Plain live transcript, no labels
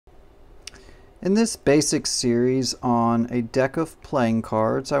In this basic series on a deck of playing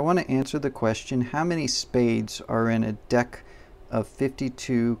cards, I want to answer the question, how many spades are in a deck of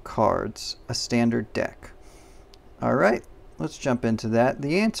 52 cards, a standard deck? Alright, let's jump into that.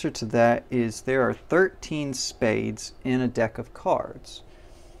 The answer to that is there are 13 spades in a deck of cards.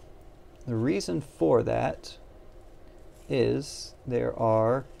 The reason for that is there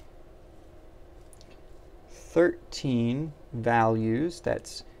are 13 values.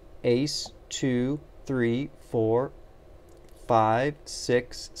 That's ace, 2, 3, 4, 5,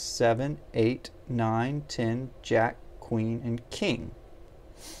 6, 7, 8, 9, 10, jack, queen, and king.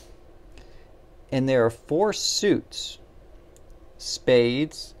 And there are 4 suits: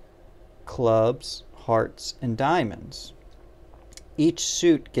 spades, clubs, hearts, and diamonds. Each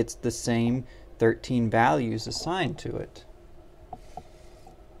suit gets the same 13 values assigned to it.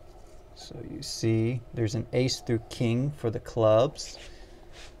 So you see there's an ace through king for the clubs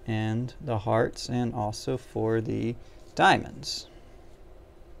and the hearts, and also for the diamonds.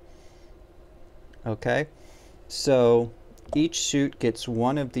 Okay, so each suit gets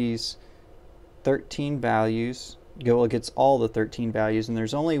one of these 13 values. Well, it gets all the 13 values, and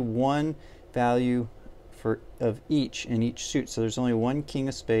there's only one value of each in each suit. So there's only one king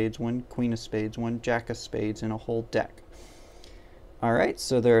of spades, one queen of spades, one jack of spades in a whole deck. Alright,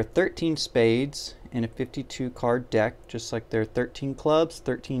 so there are 13 spades in a 52 card deck, just like there are 13 clubs,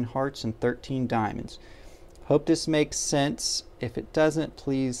 13 hearts, and 13 diamonds. Hope this makes sense. If it doesn't,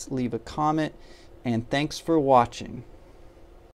 please leave a comment, and thanks for watching.